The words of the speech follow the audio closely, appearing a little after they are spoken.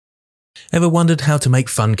Ever wondered how to make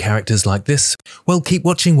fun characters like this? Well, keep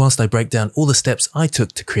watching whilst I break down all the steps I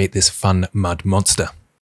took to create this fun mud monster.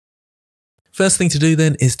 First thing to do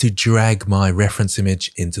then is to drag my reference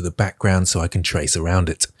image into the background so I can trace around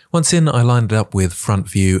it. Once in, I line it up with front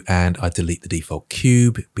view and I delete the default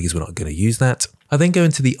cube because we're not going to use that. I then go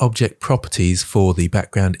into the object properties for the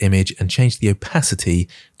background image and change the opacity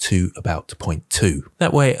to about 0.2.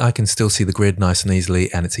 That way I can still see the grid nice and easily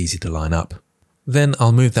and it's easy to line up. Then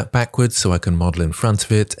I'll move that backwards so I can model in front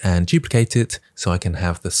of it and duplicate it so I can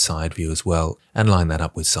have the side view as well and line that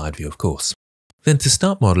up with side view of course. Then to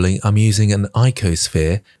start modeling, I'm using an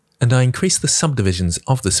icosphere and I increase the subdivisions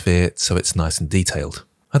of the sphere so it's nice and detailed.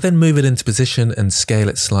 I then move it into position and scale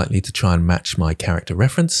it slightly to try and match my character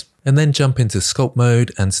reference, and then jump into sculpt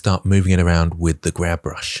mode and start moving it around with the grab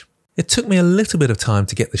brush. It took me a little bit of time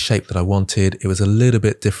to get the shape that I wanted. It was a little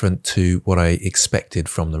bit different to what I expected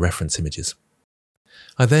from the reference images.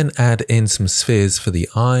 I then add in some spheres for the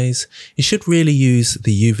eyes. You should really use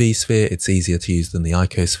the UV sphere. It's easier to use than the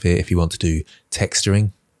icosphere if you want to do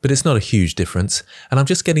texturing, but it's not a huge difference. And I'm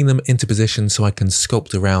just getting them into position so I can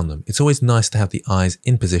sculpt around them. It's always nice to have the eyes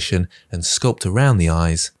in position and sculpt around the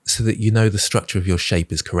eyes so that you know the structure of your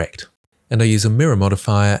shape is correct. And I use a mirror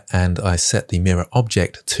modifier and I set the mirror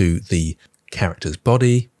object to the character's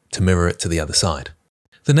body to mirror it to the other side.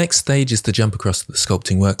 The next stage is to jump across the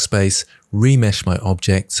sculpting workspace, remesh my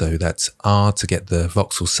object, so that's R to get the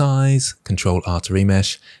voxel size, Control R to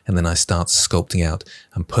remesh, and then I start sculpting out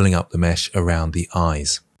and pulling up the mesh around the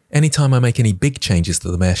eyes. Anytime I make any big changes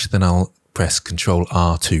to the mesh, then I'll press Control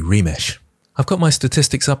R to remesh. I've got my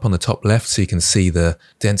statistics up on the top left so you can see the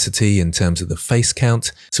density in terms of the face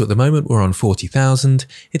count. So at the moment we're on 40,000.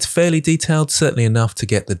 It's fairly detailed, certainly enough to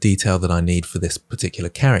get the detail that I need for this particular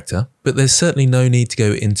character, but there's certainly no need to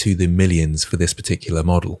go into the millions for this particular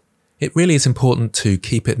model. It really is important to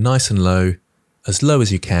keep it nice and low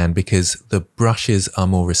as you can, because the brushes are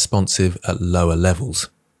more responsive at lower levels.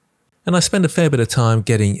 And I spend a fair bit of time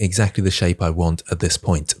getting exactly the shape I want at this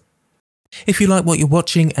point. If you like what you're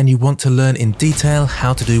watching and you want to learn in detail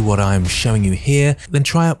how to do what I'm showing you here, then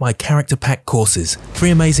try out my character pack courses.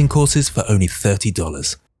 3 amazing courses for only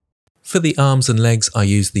 $30. For the arms and legs, I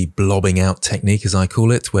use the blobbing out technique, as I call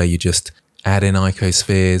it, where you just add in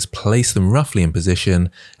icospheres, place them roughly in position,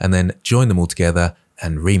 and then join them all together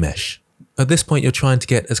and remesh. At this point, you're trying to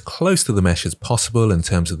get as close to the mesh as possible in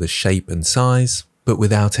terms of the shape and size, but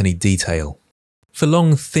without any detail. For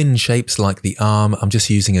long, thin shapes like the arm, I'm just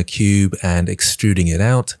using a cube and extruding it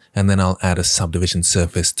out, and then I'll add a subdivision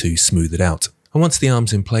surface to smooth it out. And once the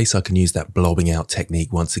arm's in place, I can use that blobbing out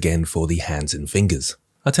technique once again for the hands and fingers.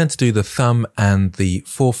 I tend to do the thumb and the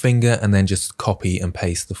forefinger and then just copy and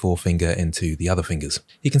paste the forefinger into the other fingers.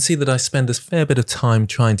 You can see that I spend a fair bit of time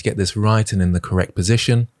trying to get this right and in the correct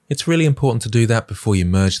position. It's really important to do that before you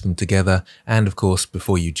merge them together and of course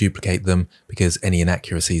before you duplicate them, because any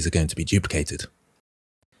inaccuracies are going to be duplicated.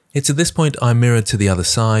 It's at this point I'm mirrored to the other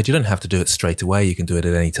side. You don't have to do it straight away, you can do it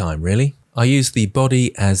at any time really. I use the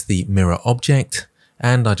body as the mirror object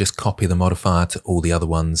and I just copy the modifier to all the other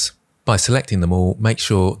ones. By selecting them all, make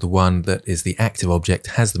sure the one that is the active object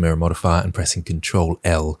has the mirror modifier and pressing Ctrl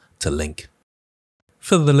L to link.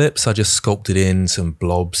 For the lips, I just sculpted in some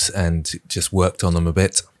blobs and just worked on them a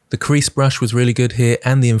bit. The crease brush was really good here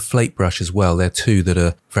and the inflate brush as well. They're two that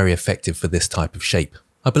are very effective for this type of shape.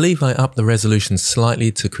 I believe I upped the resolution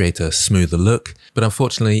slightly to create a smoother look, but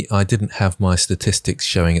unfortunately I didn't have my statistics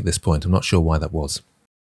showing at this point. I'm not sure why that was.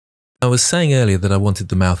 I was saying earlier that I wanted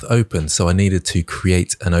the mouth open, so I needed to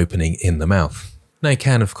create an opening in the mouth. Now you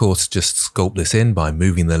can of course just sculpt this in by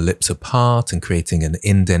moving the lips apart and creating an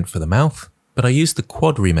indent for the mouth, but I used the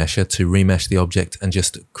quad remesher to remesh the object and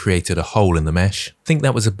just created a hole in the mesh. I think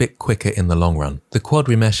that was a bit quicker in the long run. The quad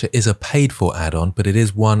remesher is a paid for add-on, but it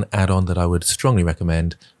is one add-on that I would strongly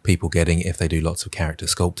recommend people getting if they do lots of character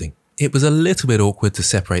sculpting. It was a little bit awkward to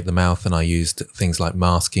separate the mouth and I used things like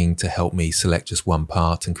masking to help me select just one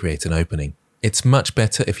part and create an opening. It's much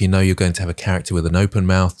better if you know you're going to have a character with an open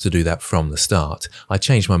mouth to do that from the start. I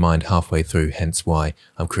changed my mind halfway through, hence why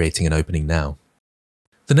I'm creating an opening now.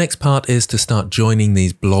 The next part is to start joining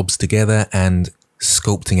these blobs together and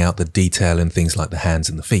sculpting out the detail in things like the hands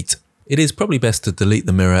and the feet. It is probably best to delete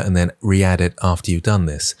the mirror and then re-add it after you've done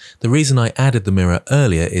this. The reason I added the mirror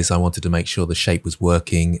earlier is I wanted to make sure the shape was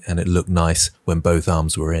working and it looked nice when both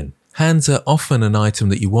arms were in. Hands are often an item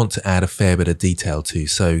that you want to add a fair bit of detail to,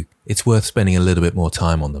 so it's worth spending a little bit more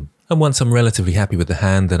time on them. And once I'm relatively happy with the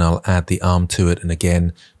hand, then I'll add the arm to it and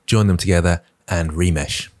again, join them together and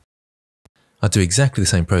remesh. I do exactly the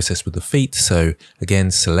same process with the feet, so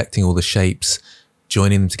again selecting all the shapes,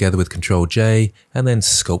 joining them together with Ctrl J and then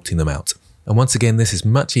sculpting them out. And once again, this is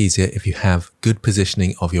much easier if you have good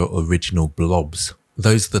positioning of your original blobs.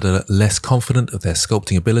 Those that are less confident of their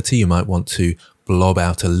sculpting ability, you might want to blob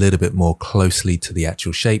out a little bit more closely to the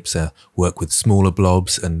actual shapes, work with smaller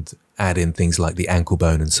blobs and add in things like the ankle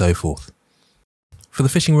bone and so forth. For the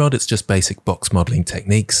fishing rod, it's just basic box modeling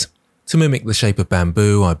techniques. To mimic the shape of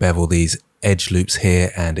bamboo, I bevel these edge loops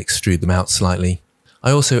here and extrude them out slightly. I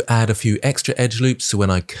also add a few extra edge loops, so when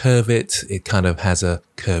I curve it, it kind of has a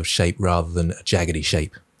curved shape rather than a jaggedy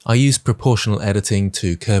shape. I used proportional editing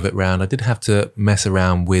to curve it round. I did have to mess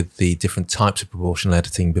around with the different types of proportional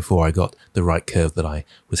editing before I got the right curve that I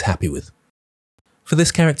was happy with. For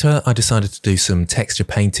this character, I decided to do some texture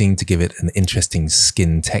painting to give it an interesting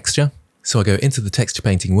skin texture. So I go into the texture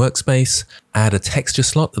painting workspace, add a texture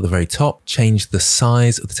slot at the very top, change the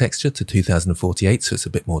size of the texture to 2048 so it's a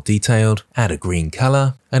bit more detailed, add a green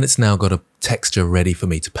color, and it's now got a texture ready for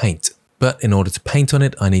me to paint. But in order to paint on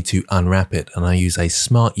it, I need to unwrap it, and I use a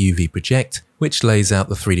smart UV project, which lays out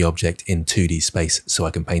the 3D object in 2D space so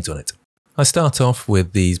I can paint on it. I start off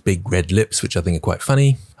with these big red lips, which I think are quite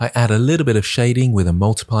funny. I add a little bit of shading with a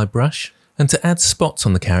multiply brush. And to add spots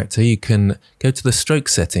on the character, you can go to the stroke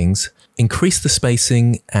settings, increase the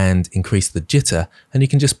spacing and increase the jitter, and you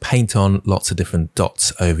can just paint on lots of different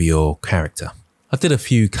dots over your character. I did a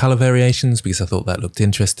few color variations because I thought that looked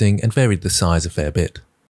interesting and varied the size a fair bit.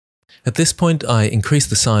 At this point, I increased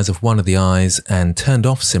the size of one of the eyes and turned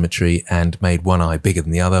off symmetry and made one eye bigger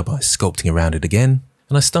than the other by sculpting around it again.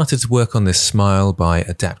 And I started to work on this smile by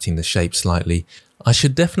adapting the shape slightly. I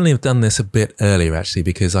should definitely have done this a bit earlier actually,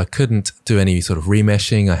 because I couldn't do any sort of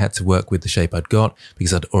remeshing. I had to work with the shape I'd got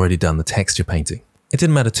because I'd already done the texture painting. It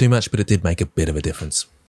didn't matter too much, but it did make a bit of a difference.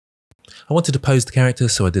 I wanted to pose the character,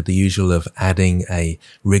 so I did the usual of adding a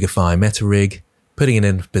Rigify meta rig, putting it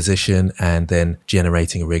in position and then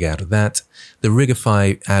generating a rig out of that. The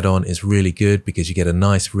Rigify add-on is really good because you get a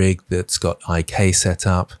nice rig that's got IK set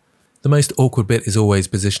up. The most awkward bit is always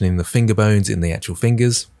positioning the finger bones in the actual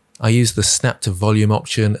fingers. I use the snap to volume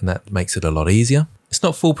option and that makes it a lot easier. It's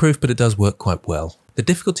not foolproof, but it does work quite well. The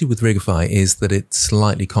difficulty with Rigify is that it's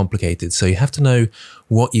slightly complicated, so you have to know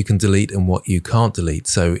what you can delete and what you can't delete.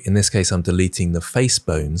 So in this case, I'm deleting the face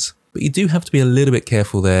bones, but you do have to be a little bit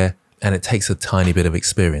careful there, and it takes a tiny bit of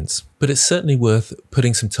experience. But it's certainly worth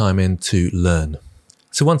putting some time in to learn.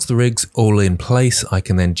 So once the rig's all in place, I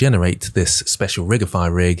can then generate this special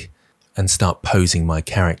Rigify rig and start posing my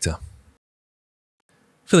character.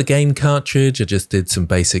 For the game cartridge, I just did some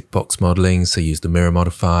basic box modeling, so used the mirror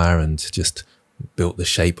modifier and just built the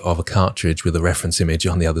shape of a cartridge with a reference image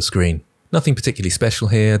on the other screen. Nothing particularly special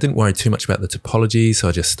here. I didn't worry too much about the topology, so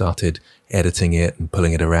I just started editing it and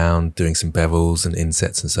pulling it around, doing some bevels and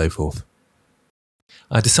insets and so forth.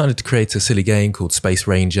 I decided to create a silly game called Space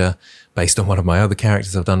Ranger based on one of my other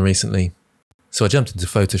characters I've done recently. So I jumped into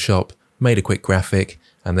Photoshop, made a quick graphic,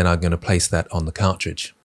 and then I'm going to place that on the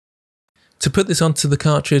cartridge. To put this onto the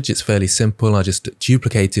cartridge, it's fairly simple. I just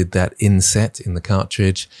duplicated that inset in the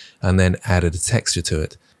cartridge and then added a texture to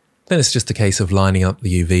it. Then it's just a case of lining up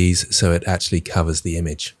the UVs so it actually covers the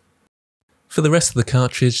image. For the rest of the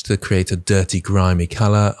cartridge, to create a dirty, grimy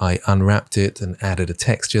color, I unwrapped it and added a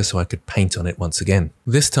texture so I could paint on it once again.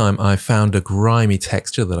 This time I found a grimy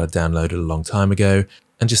texture that I downloaded a long time ago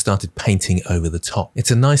and just started painting over the top.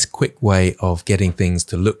 It's a nice quick way of getting things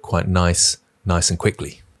to look quite nice and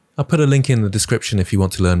quickly. I'll put a link in the description if you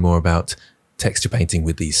want to learn more about texture painting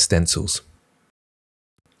with these stencils.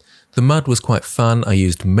 The mud was quite fun. I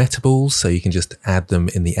used metaballs, so you can just add them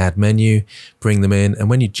in the add menu, bring them in, and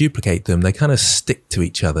when you duplicate them, they kind of stick to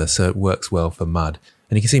each other, so it works well for mud.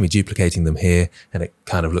 And you can see me duplicating them here, and it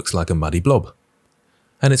kind of looks like a muddy blob.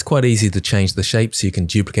 And it's quite easy to change the shape, so you can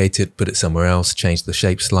duplicate it, put it somewhere else, change the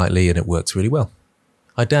shape slightly, and it works really well.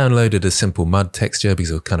 I downloaded a simple mud texture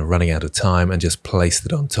because I was kind of running out of time and just placed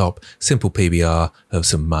it on top, simple PBR of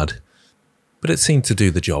some mud. But it seemed to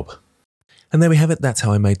do the job. And there we have it, that's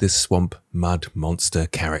how I made this swamp mud monster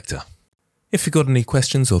character. If you've got any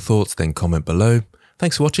questions or thoughts, then comment below.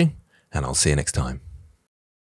 Thanks for watching, and I'll see you next time.